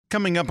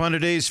Coming up on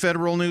today's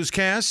Federal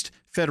Newscast,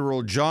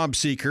 federal job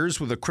seekers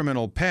with a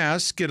criminal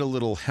past get a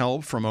little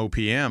help from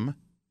OPM.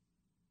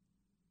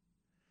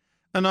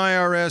 An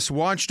IRS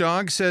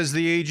watchdog says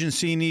the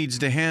agency needs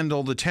to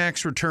handle the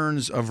tax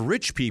returns of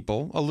rich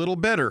people a little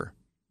better.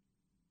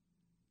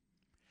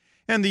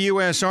 And the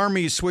U.S.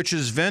 Army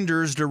switches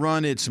vendors to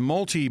run its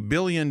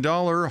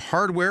multi-billion-dollar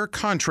hardware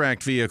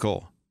contract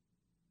vehicle.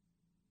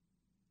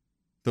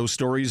 Those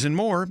stories and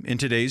more in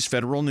today's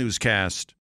Federal Newscast.